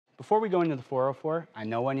Before we go into the 404, I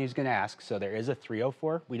know one of you's gonna ask, so there is a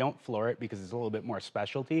 304. We don't floor it because it's a little bit more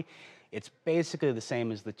specialty. It's basically the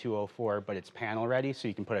same as the 204, but it's panel ready, so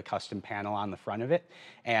you can put a custom panel on the front of it,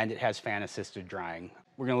 and it has fan-assisted drying.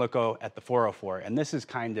 We're gonna look at the 404, and this is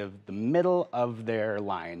kind of the middle of their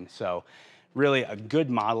line, so really a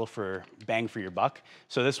good model for bang for your buck.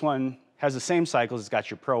 So this one has the same cycles. It's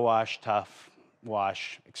got your Pro Wash, Tough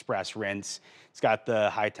Wash, Express Rinse. It's got the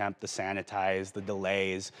high temp, the sanitize, the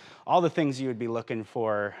delays, all the things you would be looking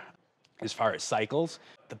for as far as cycles.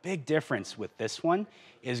 The big difference with this one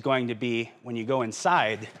is going to be when you go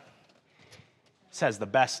inside, this has the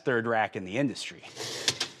best third rack in the industry.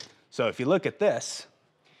 So if you look at this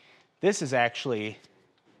is actually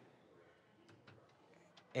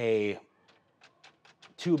a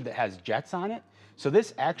tube that has jets on it. So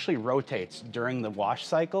this actually rotates during the wash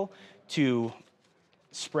cycle to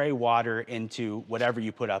spray water into whatever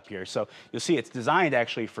you put up here. So you'll see it's designed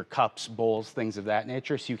actually for cups, bowls, things of that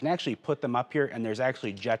nature. So you can actually put them up here, and there's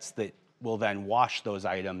actually jets that will then wash those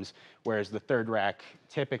items, whereas the third rack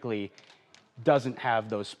typically doesn't have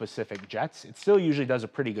those specific jets. It still usually does a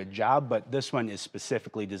pretty good job, but this one is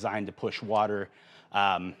specifically designed to push water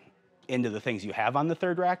into the things you have on the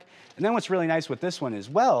third rack. And then what's really nice with this one as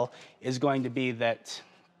well is going to be that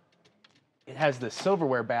it has this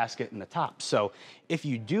silverware basket in the top. So if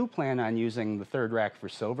you do plan on using the third rack for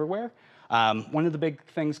silverware, one of the big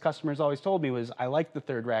things customers always told me was, I like the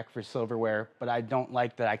third rack for silverware, but I don't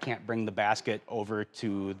like that I can't bring the basket over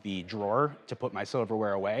to the drawer to put my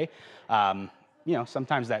silverware away. You know,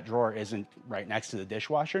 sometimes that drawer isn't right next to the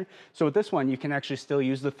dishwasher. So with this one, you can actually still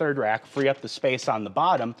use the third rack, free up the space on the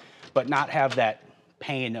bottom, but not have that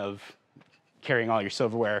pain of carrying all your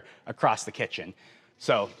silverware across the kitchen.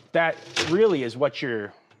 So that really is what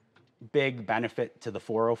your big benefit to the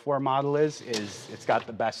 404 model is it's got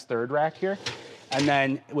the best third rack here. And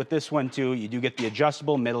then with this one too, you do get the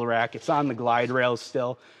adjustable middle rack. It's on the glide rails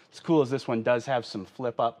still. As cool as this one does have some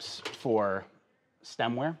flip ups for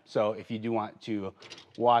stemware. So if you do want to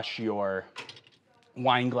wash your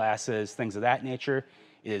wine glasses, things of that nature,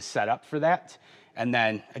 it is set up for that. And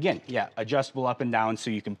then again, yeah, adjustable up and down so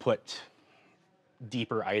you can put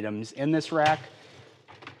deeper items in this rack.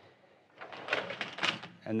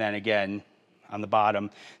 And then again, on the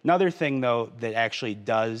bottom. Another thing though that actually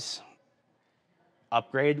does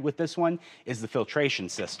upgrade with this one is the filtration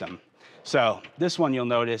system. So this one you'll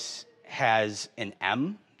notice has an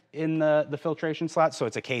M in the filtration slot. So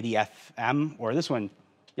it's a KDFM, or this one,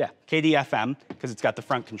 yeah, KDFM, because it's got the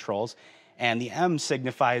front controls. And the M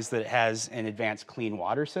signifies that it has an advanced clean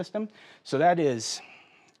water system. So that is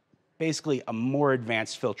basically a more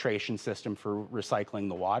advanced filtration system for recycling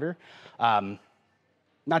the water.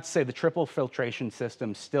 Not to say the triple filtration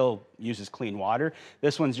system still uses clean water.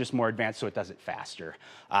 This one's just more advanced, so it does it faster.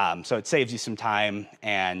 So it saves you some time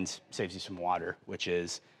and saves you some water, which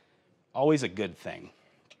is always a good thing.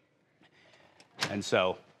 And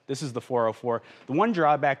so this is the 404. The one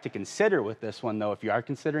drawback to consider with this one, though, if you are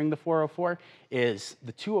considering the 404, is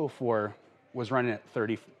the 204 was running at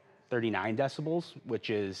 39 decibels, which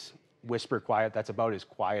is whisper quiet. That's about as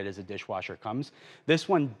quiet as a dishwasher comes. This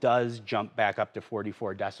one does jump back up to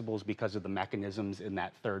 44 decibels because of the mechanisms in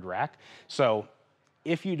that third rack. So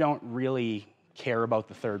if you don't really care about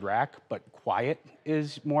the third rack, but quiet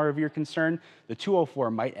is more of your concern, the 204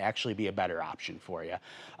 might actually be a better option for you.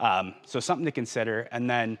 So something to consider. And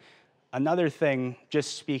then another thing,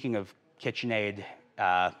 just speaking of KitchenAid,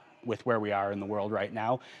 with where we are in the world right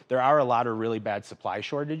now, there are a lot of really bad supply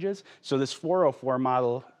shortages. So this 404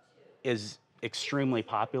 model is extremely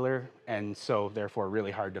popular and so therefore really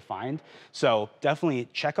hard to find. So definitely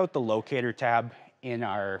check out the Locator tab in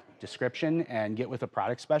our description and get with a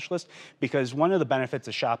product specialist, because one of the benefits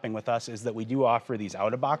of shopping with us is that we do offer these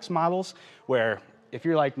out-of-box models where if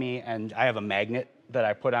you're like me and I have a magnet that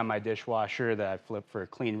I put on my dishwasher that I flip for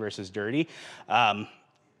clean versus dirty,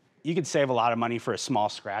 you could save a lot of money for a small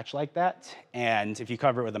scratch like that. And if you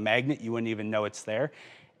cover it with a magnet, you wouldn't even know it's there.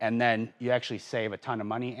 And then you actually save a ton of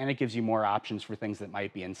money, and it gives you more options for things that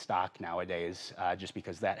might be in stock nowadays, just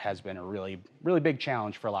because that has been a really, really big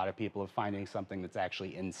challenge for a lot of people of finding something that's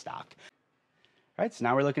actually in stock. All right, so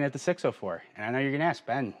now we're looking at the 604. And I know you're gonna ask,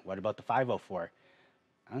 Ben, what about the 504?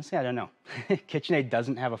 Honestly, I don't know. KitchenAid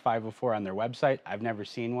doesn't have a 504 on their website. I've never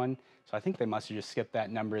seen one. So I think they must have just skipped that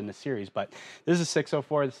number in the series. But this is a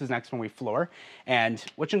 604. This is the next one we floor. And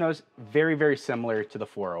what you'll notice, very, very similar to the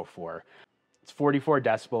 404. It's 44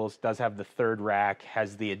 decibels, does have the third rack,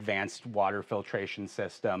 has the advanced water filtration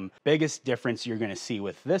system. Biggest difference you're gonna see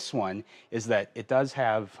with this one is that it does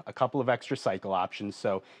have a couple of extra cycle options.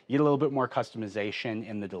 So you get a little bit more customization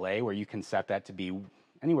in the delay where you can set that to be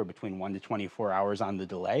anywhere between 1 to 24 hours on the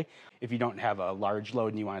delay. If you don't have a large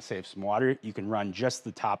load and you want to save some water, you can run just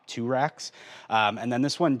the top 2 racks. And then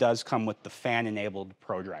this one does come with the fan-enabled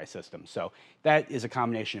Pro Dry system. So that is a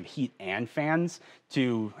combination of heat and fans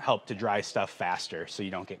to help to dry stuff faster so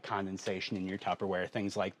you don't get condensation in your Tupperware,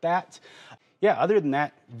 things like that. Yeah, other than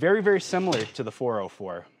that, very, very similar to the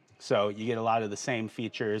 404. So you get a lot of the same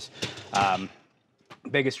features.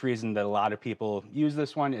 Biggest reason that a lot of people use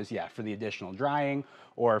this one is, yeah, for the additional drying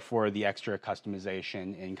or for the extra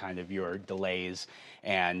customization in kind of your delays.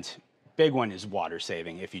 And big one is water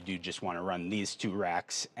saving. If you do just want to run these 2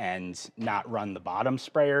 racks and not run the bottom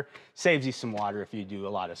sprayer, saves you some water if you do a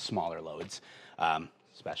lot of smaller loads,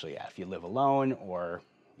 especially if you live alone or,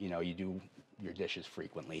 you know, you do your dishes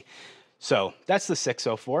frequently. So that's the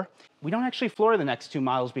 604. We don't actually floor the next 2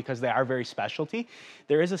 models because they are very specialty.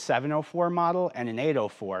 There is a 704 model and an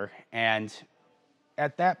 804. And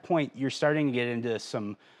at that point, you're starting to get into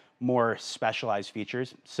some more specialized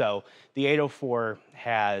features. So the 804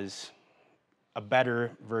 has a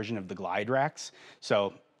better version of the glide racks.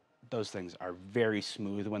 So those things are very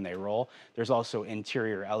smooth when they roll. There's also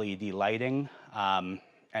interior LED lighting and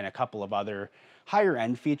a couple of other higher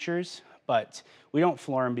end features. But we don't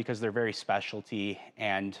floor them because they're very specialty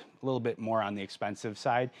and a little bit more on the expensive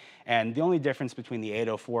side. And the only difference between the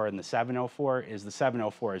 804 and the 704 is the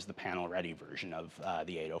 704 is the panel-ready version of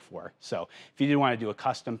the 804. So if you do want to do a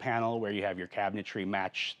custom panel where you have your cabinetry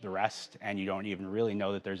match the rest and you don't even really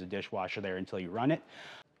know that there's a dishwasher there until you run it,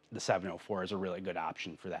 the 704 is a really good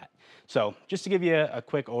option for that. So just to give you a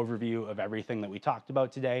quick overview of everything that we talked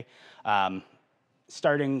about today,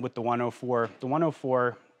 starting with the 104. The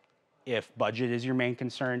 104, if budget is your main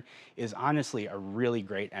concern, is honestly a really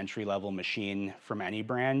great entry-level machine from any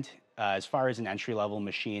brand. As far as an entry-level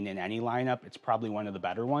machine in any lineup, it's probably one of the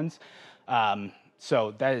better ones.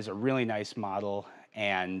 So that is a really nice model,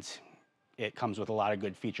 and it comes with a lot of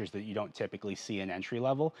good features that you don't typically see in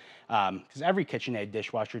entry-level. Because every KitchenAid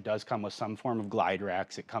dishwasher does come with some form of glide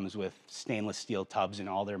racks. It comes with stainless steel tubs in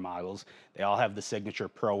all their models. They all have the signature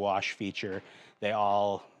Pro Wash feature. They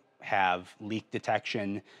all have leak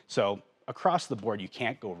detection. So across the board, you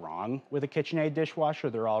can't go wrong with a KitchenAid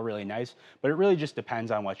dishwasher. They're all really nice, but it really just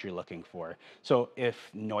depends on what you're looking for. So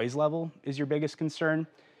if noise level is your biggest concern,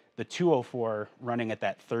 the 204 running at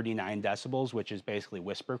that 39 decibels, which is basically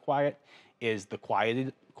whisper quiet, is the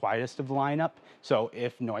quietest of the lineup. So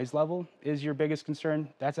if noise level is your biggest concern,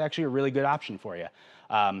 that's actually a really good option for you.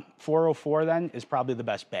 404 then is probably the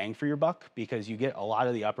best bang for your buck because you get a lot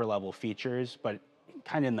of the upper level features, but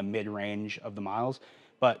kind of in the mid-range of the models.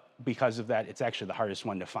 But because of that, it's actually the hardest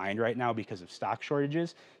one to find right now because of stock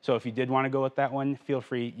shortages. So if you did want to go with that one, feel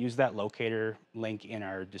free, use that Locator link in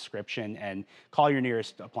our description and call your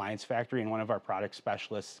nearest appliance factory, and one of our product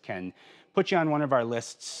specialists can put you on one of our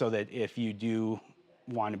lists so that if you do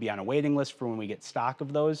want to be on a waiting list for when we get stock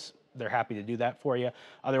of those, they're happy to do that for you.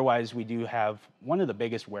 Otherwise, we do have one of the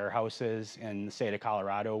biggest warehouses in the state of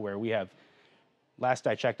Colorado where we have, last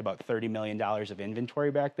I checked, about $30 million of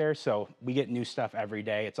inventory back there. So we get new stuff every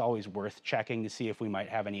day. It's always worth checking to see if we might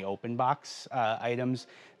have any open box items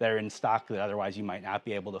that are in stock that otherwise you might not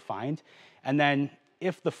be able to find. And then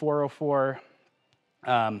if the 404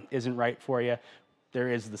 isn't right for you, there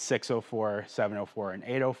is the 604, 704, and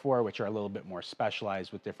 804, which are a little bit more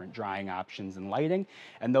specialized with different drying options and lighting.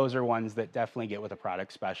 And those are ones that definitely get with a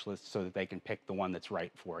product specialist so that they can pick the one that's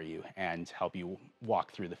right for you and help you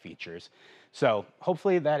walk through the features. So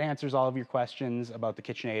hopefully that answers all of your questions about the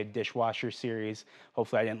KitchenAid dishwasher series.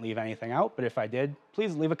 Hopefully I didn't leave anything out, but if I did,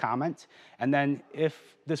 please leave a comment. And then if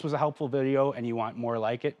this was a helpful video and you want more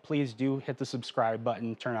like it, please do hit the subscribe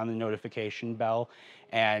button, turn on the notification bell,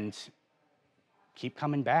 and keep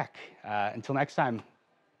coming back. Until next time,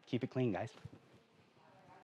 keep it clean, guys.